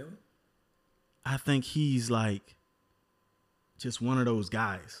 Definitely. I think he's just one of those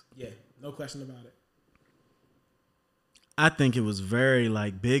guys. Yeah, no question about it. I think it was very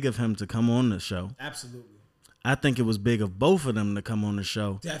big of him to come on the show. Absolutely. I think it was big of both of them to come on the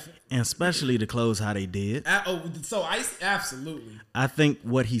show. Definitely. And especially to close how they did. Absolutely. I think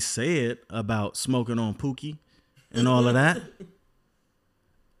what he said about smoking on Pookie and all of that,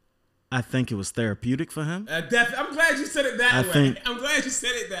 I think it was therapeutic for him. I'm glad you said it that way. I'm glad you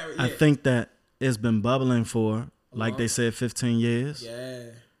said it that way. Yeah. I think that it's been bubbling for, they said, 15 years. Yeah.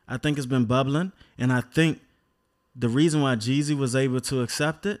 I think it's been bubbling. And I think the reason why Jeezy was able to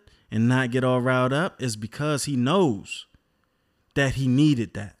accept it and not get all riled up is because he knows that he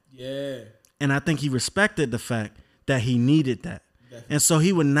needed that. Yeah. And I think he respected the fact that he needed that. Definitely. And so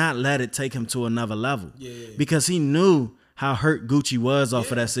he would not let it take him to another level. Yeah. Because he knew how hurt Gucci was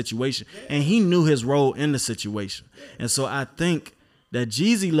off of that situation. Yeah. And he knew his role in the situation. Yeah. And so I think that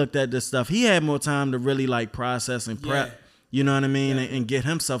Jeezy looked at this stuff. He had more time to really process and prep, you know what I mean? And get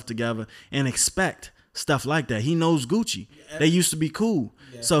himself together and expect stuff like that. He knows Gucci. They used to be cool.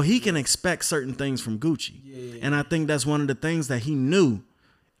 Yeah. So he can expect certain things from Gucci. Yeah. And I think that's one of the things that he knew.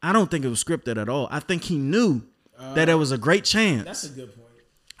 I don't think it was scripted at all. I think he knew that there was a great chance. That's a good point.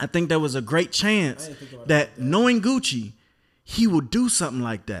 I think there was a great chance that knowing Gucci, he would do something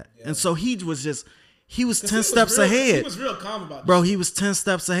like that. Yeah. And so he was 10 steps ahead. He was real calm about this. Bro, he was 10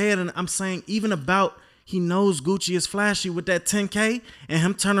 steps ahead. And I'm saying even about he knows Gucci is flashy with that 10K and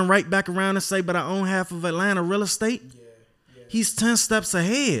him turning right back around and say, but I own half of Atlanta real estate. Yeah. He's 10 steps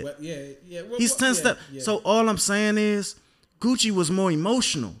ahead. Well, he's 10 steps. Yeah. So all I'm saying is Gucci was more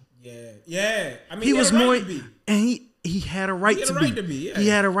emotional. Yeah. I mean, he was more, and he had a right to be. Yeah. He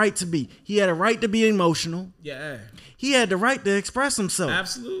had a right to be. He had a right to be emotional. Yeah. He had the right to express himself.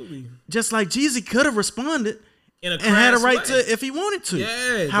 Absolutely. Just like Jeezy could have responded. And had a right to if he wanted to.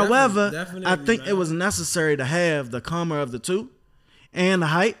 Yeah. However, definitely, I think it was necessary to have the calmer of the two and the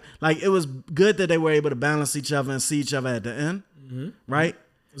hype. It was good that they were able to balance each other and see each other at the end. Mm-hmm. Right?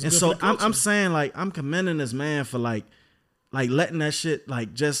 And so I'm saying I'm commending this man for letting that shit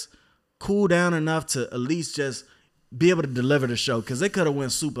just cool down enough to at least just be able to deliver the show, because it could have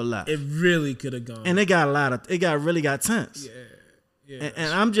went super left. It really could have gone. And it really got tense. Yeah.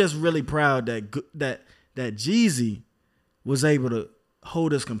 And I'm just really proud that Jeezy was able to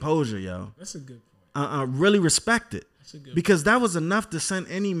hold his composure, yo. That's a good point. I really respect it. Because that was enough to send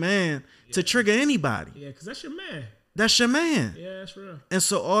any man to trigger anybody. Yeah, because that's your man. That's your man. Yeah, that's real. And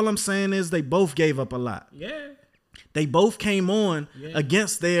so all I'm saying is they both gave up a lot. Yeah. They both came on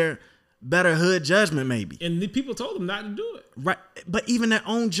against their better hood judgment, maybe. And the people told them not to do it. Right. But even their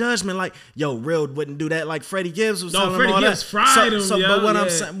own judgment, like, yo, Real wouldn't do that. Like Freddie Gibbs was telling Freddie all Gibbs that. fried him,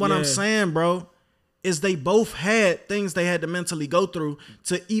 but what I'm saying, bro, is they both had things they had to mentally go through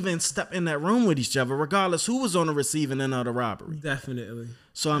to even step in that room with each other, regardless who was on the receiving end of the robbery. Definitely.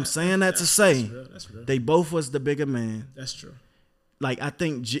 So I'm saying that to say that's real. They both was the bigger man. That's true. Like I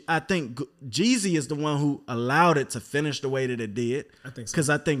think Jeezy is the one who allowed it to finish the way that it did. I think so. Because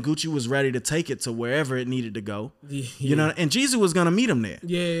I think Gucci was ready to take it to wherever it needed to go. Yeah. You know, and Jeezy was gonna meet him there.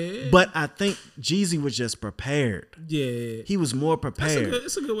 Yeah. But I think Jeezy was just prepared. Yeah. He was more prepared.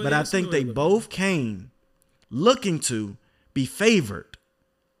 It's a good way. But I think they both came looking to be favored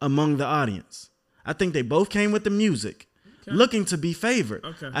among the audience. I think they both came with the music, looking to be favored.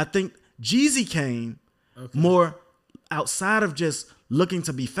 Okay. I think Jeezy came more outside of just looking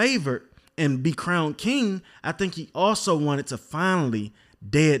to be favored and be crowned king. I think he also wanted to finally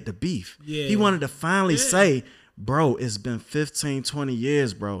dead the beef. Yeah. He wanted to finally say, bro, it's been 15, 20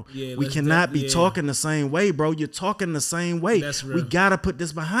 years, bro. Yeah, we cannot be talking the same way, bro. You're talking the same way. That's real. We got to put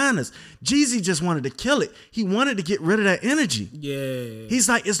this behind us. Jeezy just wanted to kill it. He wanted to get rid of that energy. Yeah. He's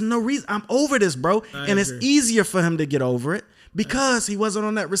like, it's no reason. I'm over this, bro. I agree. It's easier for him to get over it because he wasn't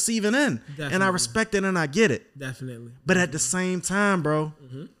on that receiving end. Definitely. And I respect it and I get it. Definitely. But at the same time, bro,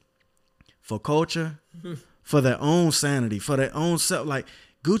 for culture, for their own sanity, for their own self, like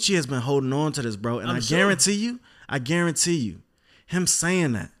Gucci has been holding on to this, bro. And I guarantee you, him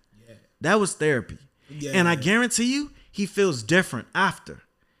saying that was therapy. Yeah. And I guarantee you, he feels different after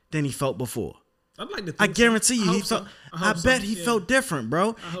than he felt before. I'd like to think I guarantee you, he felt. I bet he felt different,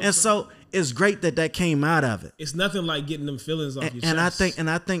 bro. And so it's great that came out of it. It's nothing like getting them feelings off your chest.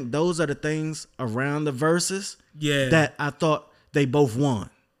 I think those are the things around the verses that I thought they both won.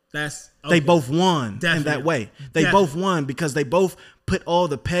 They both won in that way. They both won because they both put all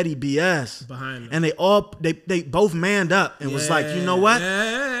the petty BS behind them. And they both manned up and was like, you know what?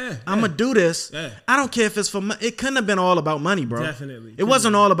 I'm gonna do this. I don't care if it's for money. It couldn't have been all about money, bro. Definitely. It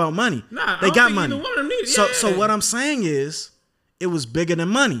wasn't all about money. Nah, they got money. Either one of them needed. So what I'm saying is, it was bigger than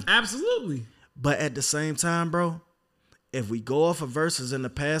money. Absolutely. But at the same time, bro, if we go off of verses in the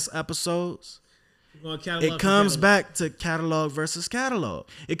past episodes, it comes back to catalog versus catalog.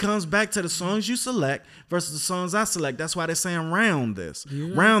 It comes back to the songs you select versus the songs I select. That's why they're saying round this,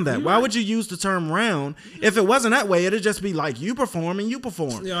 round that. Why would you use the term round? If it wasn't that way, it'd just be like you perform and you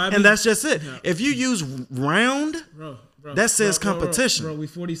perform. And that's just it. If you use round, that says competition. Bro, we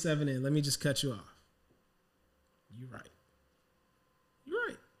 47 in. Let me just cut you off. You're right.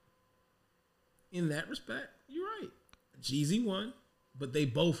 In that respect, you're right. Jeezy won, but they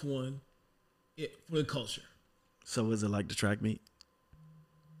both won it for the culture. So was it like the track meet?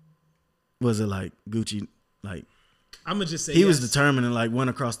 Was it like Gucci, like I'm gonna just say he was determined to like win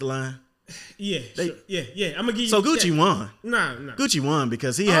across the line? Yeah, sure. Yeah. I'm gonna give you. So Gucci won. Nah. Gucci won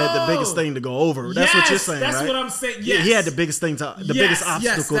because he had the biggest thing to go over. That's what you're saying, that's right? That's what I'm saying. Yes. He had the biggest thing biggest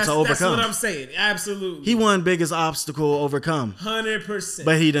obstacle to overcome. That's what I'm saying. Absolutely. He won biggest obstacle overcome. 100%.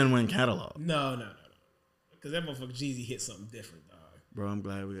 But he didn't win catalog. No. Because that motherfucker Jeezy hit something different, dog. Bro, I'm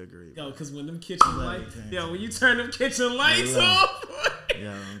glad we agreed. Yo, because when them kitchen lights, when you turn them kitchen lights off,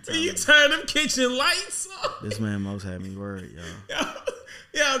 when you turn them kitchen lights off, this man most had me worried, yo.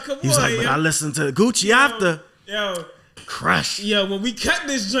 Yo, come on. He's like, but I listened to Gucci after. Yo. Crush. Yo, when we cut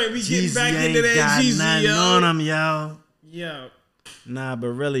this joint, we getting back into that Jeezy, yo. On him, yo. Yo. Nah, but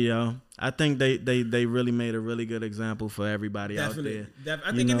really, yo, I think they really made a really good example for everybody out there.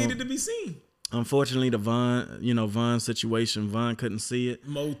 I think it needed to be seen. Unfortunately, the Von situation, Von couldn't see it.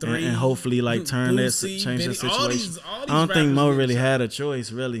 Mo 3. And hopefully, like, change their situation. I don't think Mo really had a choice,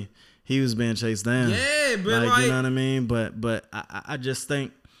 really. He was being chased down. Yeah, but like you know what I mean? But I just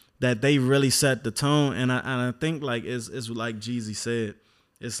think that they really set the tone. And I think, like, it's like Jeezy said,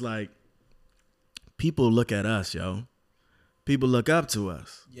 it's like people look at us, yo. People look up to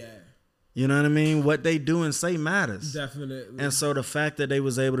us. Yeah. You know what I mean? What they do and say matters. Definitely. And so the fact that they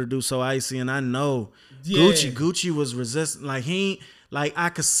was able to do so icy, and I know Gucci was resistant. Like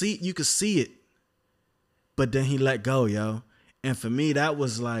you could see it, but then he let go, yo. And for me, that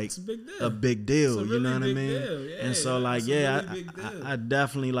was like a big deal. Really you know what I mean? Yeah, and so like, I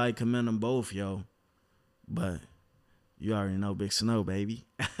definitely like commend them both, yo. But you already know Big Snow, baby.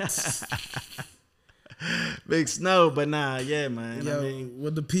 Big Snow, but nah, yeah, man. Yo, I mean,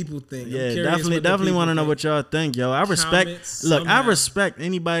 what the people think? Yeah, definitely want to know what y'all think, yo. I respect. Look, I respect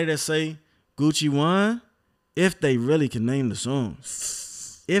anybody that say Gucci won if they really can name the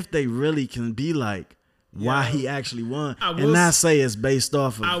songs, if they really can be like why he actually won, and not say it's based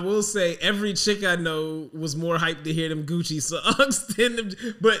off of. I will say every chick I know was more hyped to hear them Gucci songs than them.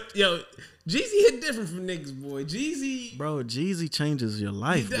 But yo, Jeezy hit different from niggas, boy. Jeezy, bro, Jeezy changes your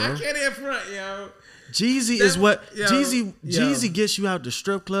life, bro. I can't in front, yo. Jeezy is what Jeezy gets you out the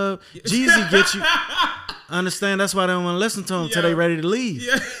strip club. Jeezy gets you. Understand? That's why they don't want to listen to him until they ready to leave.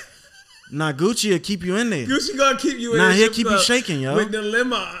 Yeah. Nah, Gucci will keep you in there. Gucci gonna keep you in there. Nah, he'll keep you shaking, yo. With the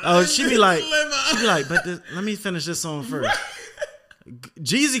limo. Oh, she be like, but let me finish this song first.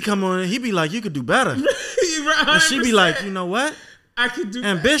 Jeezy come on, he be like, you could do better. And she be like, you know what? I could do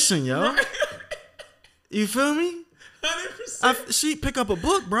ambition, yo. Right. You feel me? 100%. She pick up a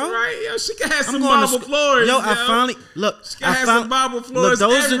book, bro. Right, yo. She can have some marble floors. Yo, I finally look. She can have some marble floors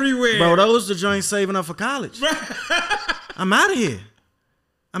everywhere. Bro, those the joints saving up for college. I'm out of here.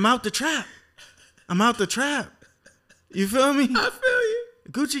 I'm out the trap. You feel me? I feel you.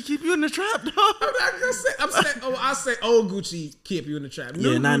 Gucci keep you in the trap, dog. I'm not gonna say. I say old Gucci keep you in the trap.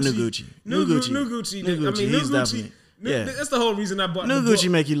 Not new Gucci. New Gucci. He's definitely. Yeah. That's the whole reason I bought New the book. Gucci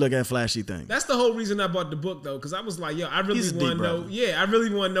make you look at flashy things. That's the whole reason I bought the book, though, because I was like, yo, I really want to know. Yeah, I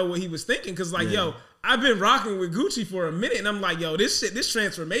really want to know what he was thinking, because yo, I've been rocking with Gucci for a minute, and I'm like, yo, this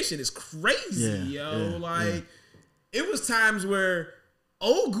transformation is crazy, It was times where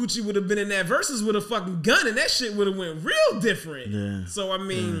old Gucci would have been in that verses with a fucking gun, and that shit would have went real different. Yeah. So I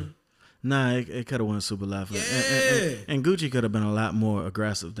mean. Nah, it could have went super left. Yeah. And Gucci could have been a lot more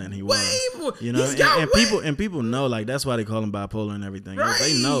aggressive than he was. Way more. You know, and people know, like, that's why they call him bipolar and everything. Right.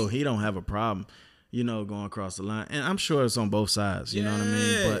 They know he don't have a problem, going across the line. And I'm sure it's on both sides, you know what I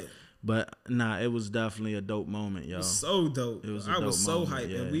mean? But nah, it was definitely a dope moment, yo. It was so dope. It was I was so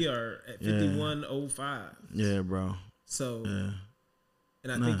hyped. And we are at 51:05. Yeah, bro. So,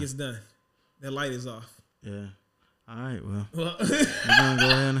 and I think it's done. That light is off. Yeah. All right, well. We're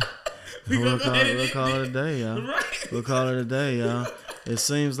going to go ahead and... We'll call it a day, y'all. Right. We'll call it a day, y'all. It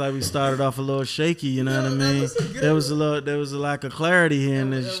seems like we started off a little shaky, you know what I mean? There was a lack of clarity here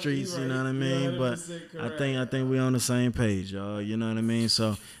in the streets, you know what I mean? But I think we on the same page, y'all. You know what I mean?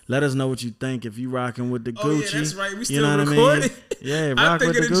 So let us know what you think if you rocking with the Gucci. Oh yeah, that's right. We still recording. Yeah, rock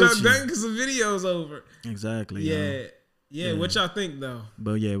with the Gucci. I'm thinking of jump because the video's over. Exactly. Yeah. Yeah, what y'all think though?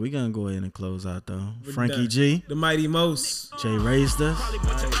 But yeah, we gonna go ahead and close out though. Frankie G, the Mighty Most, Jay raised us. I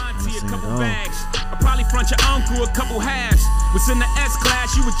probably front your uncle a couple halves. Was in the S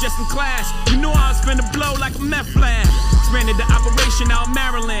class, you was just in class. You knew I was finna blow like a meth lab. Expanded the operation out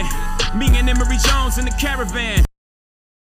Maryland. Me and Emery Jones in the caravan.